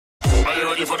Are you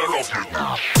ready for the rough?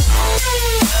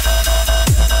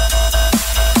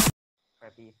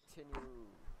 Crappy.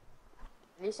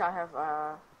 At least I have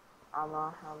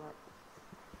armor helmet.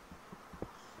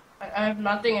 I have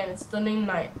nothing and it's turning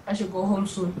night. I should go home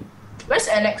soon. Where's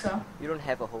Alexa? You don't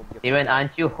have a home. Even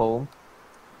aren't you home?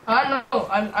 No,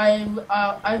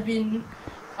 I've been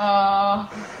Oh,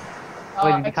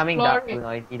 it's becoming dark soon, exploring.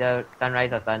 or it's either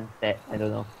sunrise or sunset. I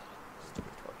don't know.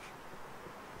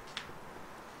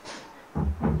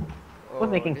 Who's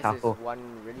making charcoal? This is one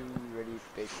really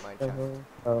big mine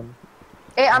shaft.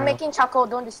 Hey, I'm making charcoal.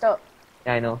 Don't disturb.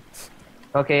 Yeah, I know.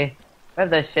 Okay, where's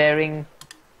the sharing?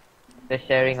 The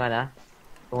sharing one,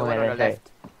 The one on the left.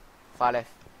 Far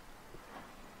left.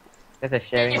 There's a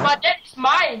sharing Yeah, one. but that's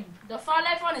mine. The far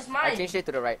left one is I mine. changed it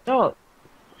to the right. No,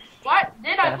 What?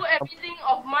 Then I Yeah. put everything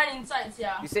of mine inside,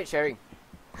 yeah. You said sharing.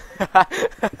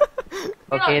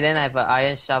 okay, then I have an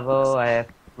iron shovel, I have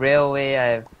railway, I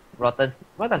have rotten...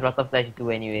 What does rotten flesh do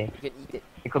anyway? You can eat it.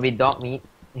 It could be dog meat,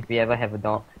 if we ever have a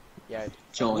dog. Yeah.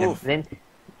 Joe, Flint? Yeah,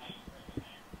 I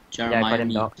call Jeremiah them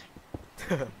meat. dog.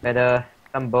 Feather,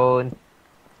 some bones,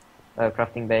 a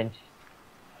crafting bench,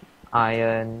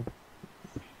 iron,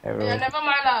 Yeah, arrow, never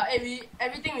mind lah. Hey,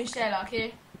 everything we share lah,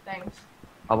 okay? Thanks.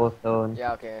 cobblestone,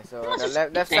 Yeah, okay. So No, the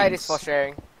just left side is thanks. for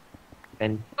sharing.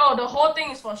 and... No, the whole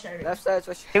thing is for sharing. Left side is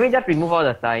for sharing. Can we just remove all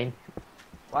the signs?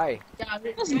 Why? Yeah,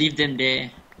 Just leave them there.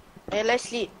 Hey, let's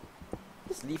sleep.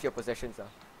 Just leave your possessions.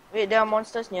 Wait, there are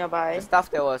monsters nearby. The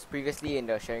stuff that was previously in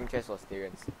the sharing chest was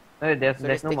Darren's. No, there's So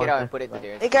there's just no take it out and monsters. put it to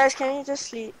Darren's. Hey guys, can you just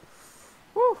sleep?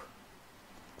 Woo!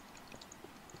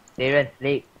 Darren,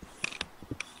 sleep.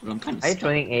 I'm kind of Are you stuck.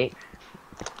 throwing eggs?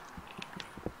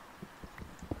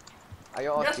 Are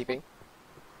you all Yes. sleeping?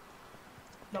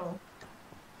 no.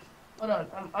 Hold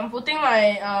on. I'm putting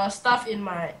my stuff in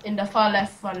the far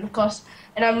left one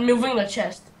and I'm moving the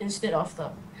chest instead of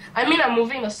the. I mean, I'm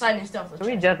moving the side instead of the Can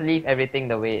we chest. just leave everything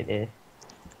the way it is?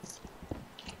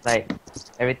 Like,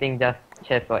 everything just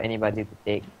chest for anybody to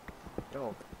take.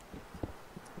 No.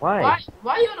 Why?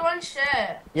 Why you don't want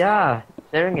share? Yeah,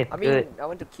 sharing is I mean, good. I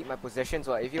want to keep my possessions.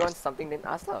 What? If you want something, then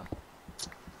ask her.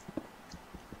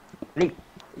 Sleep,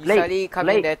 You Late, suddenly come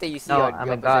in late. there, till you see No, your, I'm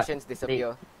your a god. possessions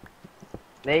disappear.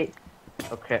 late.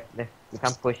 Oh crap, you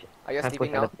can't push. Are you Can't push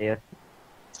sleeping other now? players.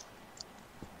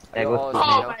 Are Yeah, you go all sleep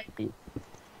Oh now. my. Sleep.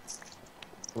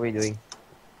 What are you doing?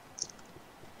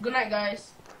 Good night,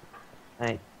 guys.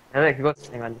 Alright. Alex, go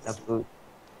hang on some food.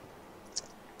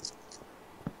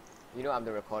 You know I'm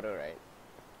the recorder, right?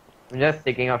 I'm just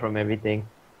taking out from everything.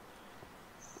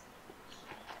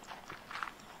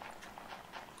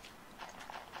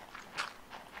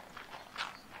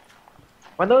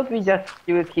 Why don't we just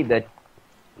still keep the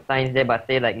signs there but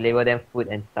say like label them food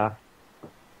and stuff?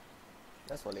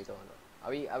 That's for later on.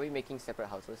 Are we making separate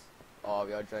houses, or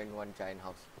we all join one giant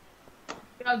house?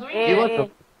 We are doing Hey, We want hey,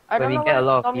 to, I when don't we know get a what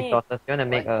lot of Tommy. resources, we want to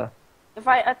make a... If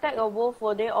I attack a wolf,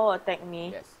 will they all attack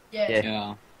me? Yes. Yes. Yes.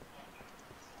 Yeah.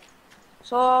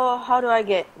 So how do I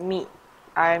get meat?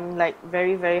 I'm like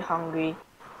very hungry.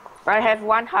 I have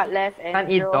 1 heart left and Can't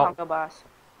eat 0 dog. hunger bars.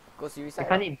 Go You suicide.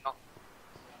 can't eat dog.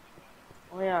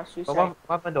 Oh yeah, But suicide. what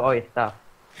happened to all your stuff?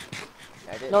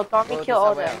 I did. No, Tommy Go to killed all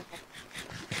somewhere them.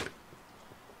 else.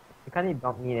 You can't eat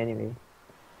dog meat anyway.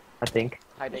 I think.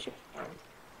 Hide it.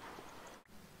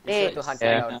 Be Hey. sure to hunt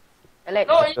Yeah. it out. Alex,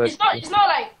 No, it's not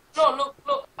like no.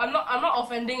 Look. I'm not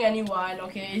offending anyone.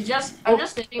 Okay, I'm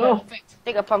just stating Oh. the fact.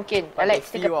 take a pumpkin. But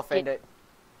Alex, they take a feel pumpkin. offended.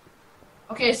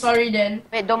 Okay, sorry then.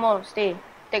 Wait, Domo, stay.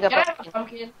 Take a Can I have a pumpkin.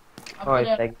 pumpkin? I'll Oh, put it's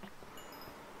that- like...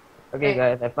 Okay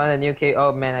guys, I found a new cake.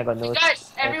 Oh man, I got no...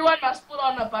 Guys, everyone must put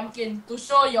on a pumpkin to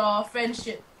show your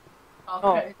friendship. Oh,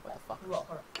 Oh. crap. What the fuck?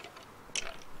 Correct.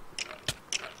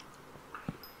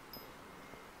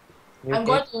 New I'm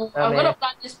cake. I'm gonna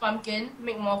plant this pumpkin,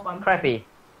 make more pumpkin. Crappy.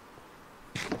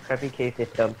 Crappy cave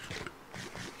system.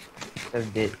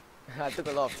 Just did. I took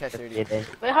a lot of chests already. Okay then.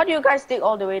 Wait, how do you guys dig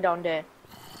all the way down there?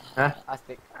 Huh?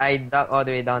 Aztec. I dug all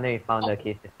the way down there, we found the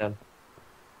cave system.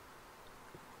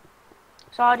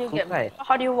 So how do you get? Right.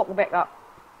 How do you walk back up?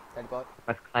 Teleport.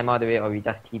 Must climb all the way or we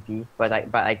just TP. But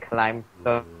I climbed,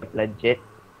 so legit.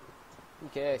 Who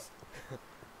cares?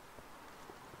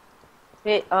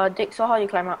 Wait, Dick. So how do you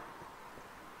climb up?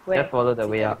 Where? Just follow the See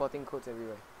way up. teleporting codes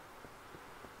everywhere.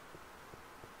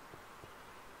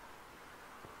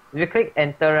 If you click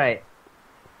enter, right,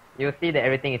 you'll see that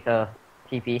everything is a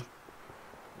TP.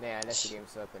 Nah, unless the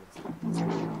game's open.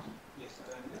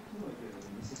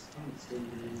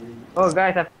 Oh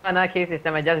guys, I found another cave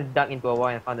system. I just dug into a wall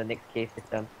and found the next cave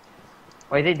system.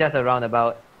 Or is it just a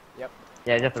roundabout? Yep.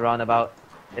 Yeah, just a roundabout.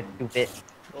 That's stupid.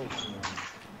 Oh.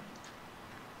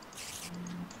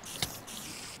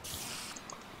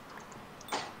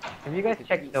 Have you guys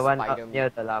checked the one up Spider-Man. near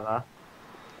the lava?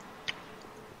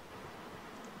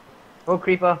 Oh,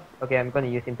 creeper. Okay, I'm gonna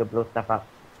use him to blow stuff up.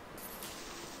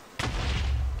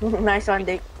 Nice one,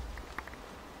 Dick.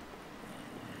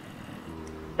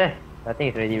 Yes, I think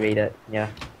it's already raided. Yeah.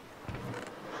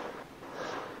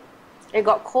 It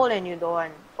got coal and you don't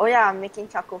want. Oh yeah, I'm making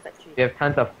charcoal factory. You have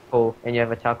tons of coal and you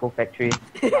have a charcoal factory.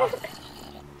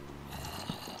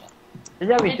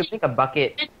 Yeah, we should make a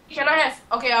bucket. Can I have?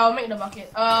 Okay, I'll make the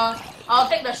bucket. I'll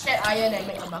take the shed iron and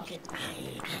make a bucket.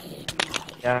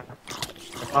 Yeah.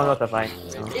 I found lots of iron.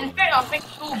 In fact, I'll make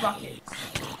 2 buckets.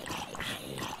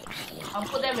 I'll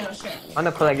put them in a shed. I want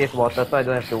to collect this water so I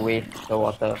don't have to waste the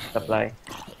water supply.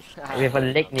 We have a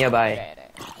lake nearby.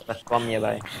 A swamp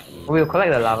nearby. We'll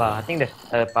collect the lava. I think there's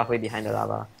a pathway behind the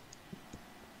lava.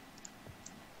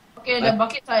 Okay, the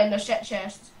buckets are in the shed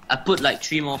chest. I put like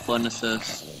 3 more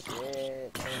furnaces.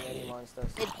 Shit, so many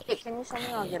monsters. Hey, Dick, can you show me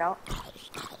how to get out?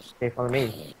 Okay, follow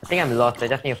me. I think I'm lost. I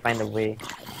just need to find a way.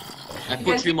 I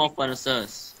put 3 more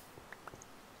furnaces.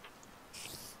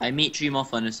 I made 3 more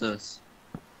furnaces.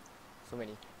 So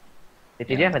many. Did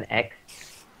you have an axe?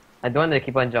 I don't want to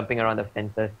keep on jumping around the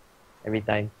fences every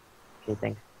time. Okay,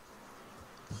 thanks.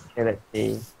 Okay, let's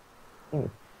see.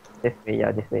 This way,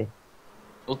 yeah, this way.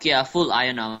 Okay, I full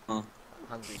iron armor. I'm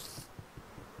hungry.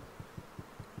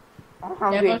 I'm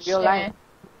hungry in real life.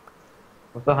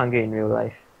 I'm so hungry in real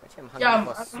life. Actually, I'm hungry Yeah,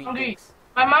 for I'm sweet hungry. things.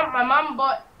 My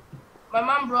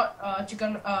mom brought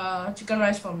chicken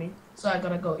rice for me, so I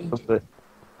gotta go eat So it. good.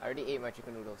 I already ate my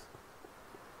chicken noodles.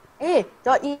 Hey,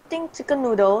 you're eating chicken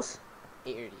noodles.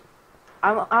 Ate already.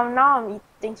 I'm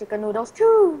eating chicken noodles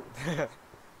too.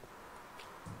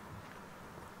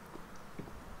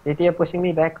 JT, you're pushing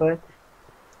me backwards.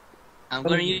 I'm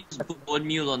gonna use put bone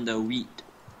meal on the wheat.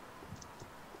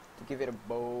 To give it a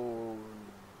bone.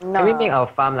 No. Can we make our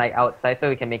farm like outside so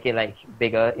we can make it like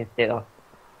bigger instead of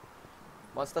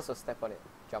Monsters will step on it,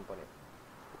 jump on it.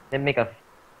 then make a.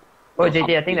 Oh,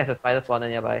 JT, I think there's a spider spawner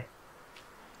nearby.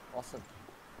 Awesome.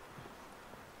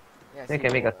 Yeah, I We see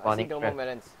can make a I see spawning no more trap.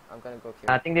 melons. I'm gonna go kill.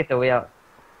 I think this is the way out.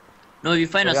 No, if you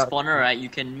find a Yeah. spawner, right, you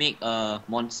can make a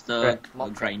monster Right. Mob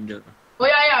trap. grinder. Oh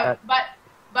yeah, but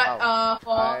Oh.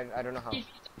 for I don't know how. if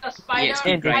it's a spider, Yes,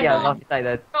 Hey, we JT, grind I them. lost inside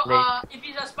the so place. if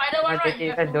it's a spider one, right, JT, you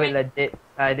have let's to do it make,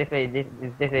 legit. This way,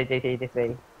 this way, JT, this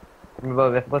way.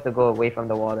 Remember, we're supposed to go away from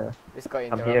the water. This got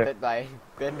I'm here. interrupted by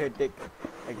Benedict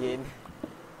again.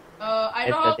 I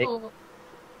It's know how the to.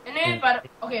 Anyway, but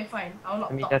okay, fine. I'll not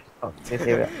Let me talk. just talk this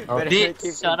area. Oh, Benedict Bitch,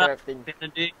 keeps shut up. interrupting.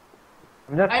 Benedict.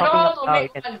 I'm just I know talking how to about make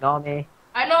you can one. ignore me.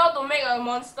 I know how to make a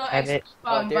monster Have it. Oh,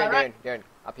 farm, but right. Darren,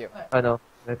 up here. Oh no,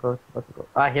 let's go, supposed to go.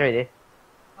 Ah, here it is.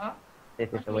 Huh? This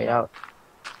is the way out.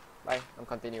 Bye, I'm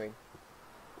continuing.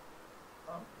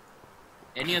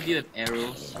 Any of you have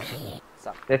arrows?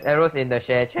 Suck. There's arrows in the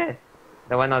share chest.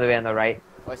 The one all the way on the right.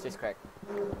 Voice just cracked.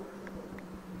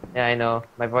 Yeah, I know.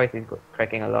 My voice is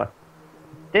cracking a lot.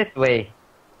 This way.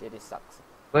 Yeah, this sucks.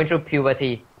 Going through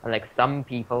puberty, unlike some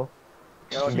people,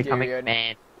 You're and becoming a Tyrion.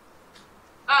 man.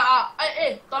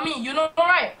 Hey, Tommy, you know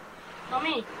right?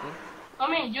 Tommy,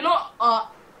 you know,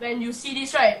 when you see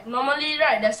this, right? Normally,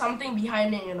 right, there's something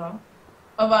behind it, you know.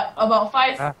 About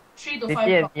Ah. 3 to City 5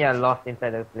 and blocks. me are lost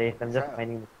inside the place. I'm just Sure.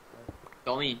 finding.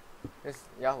 Tommy,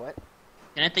 Yeah, what?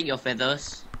 can I take your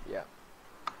feathers? Yeah.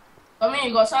 Tommy,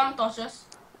 you got some torches?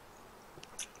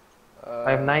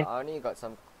 I have 9. I only got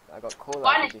some. I got coal.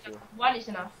 One I is can give you. enough. One is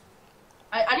enough.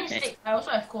 I need Okay. sticks. I also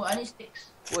have coal. I need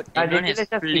sticks. Wood. Ah, Everyone let's has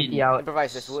just flint. TP out.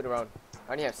 Improvise. There's wood around.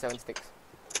 I only have 7 sticks.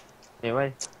 Wait,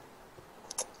 what?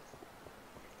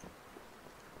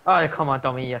 Oh, come on,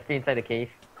 Tommy. You're still inside the cave.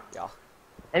 Yeah.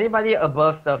 Anybody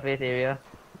above surface area?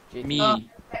 Me.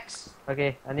 X.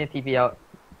 Okay, I need TP out.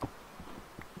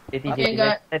 JT, Okay,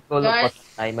 let's go look guys.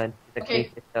 for diamond. It's a Okay.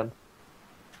 cave system.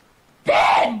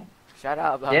 Ben! Shut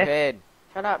up, I'm Yes? Ben.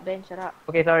 Shut up, Ben. Shut up.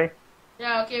 Okay, sorry.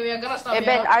 Yeah, okay, we are gonna stop Hey,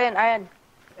 Ben. here. Iron.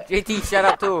 JT, shut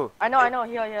up too. I know.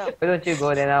 Here. Why don't you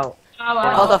go then out?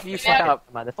 All of you, shut up.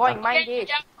 Some other Boing, stuff. mine Okay, gate.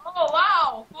 yeah. Oh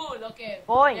wow, cool. Okay.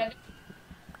 Boing. Yeah,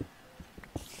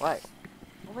 What?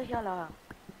 Over here lah.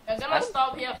 we're gonna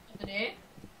stop here for today.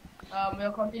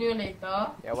 We'll continue later.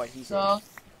 Yeah, what he said. So,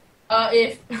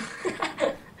 if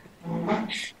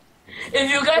if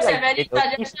you guys have any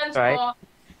suggestions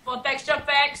for texture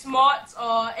packs, mods,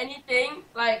 or anything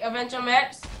like adventure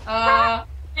maps, put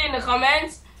in the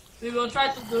comments. We will try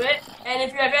to do it. And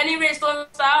if you have any redstone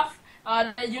stuff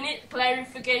that you need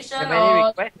clarification Have any or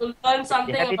requests? to learn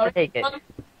something happy to about take it. redstone,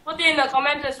 put it in the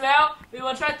comments as well. We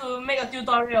will try to make a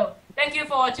tutorial. Thank you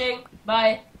for watching.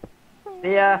 Bye.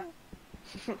 See ya.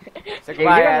 So Yeah,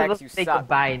 goodbye, you're Alex, supposed you to say suck.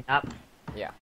 goodbye, not Yeah.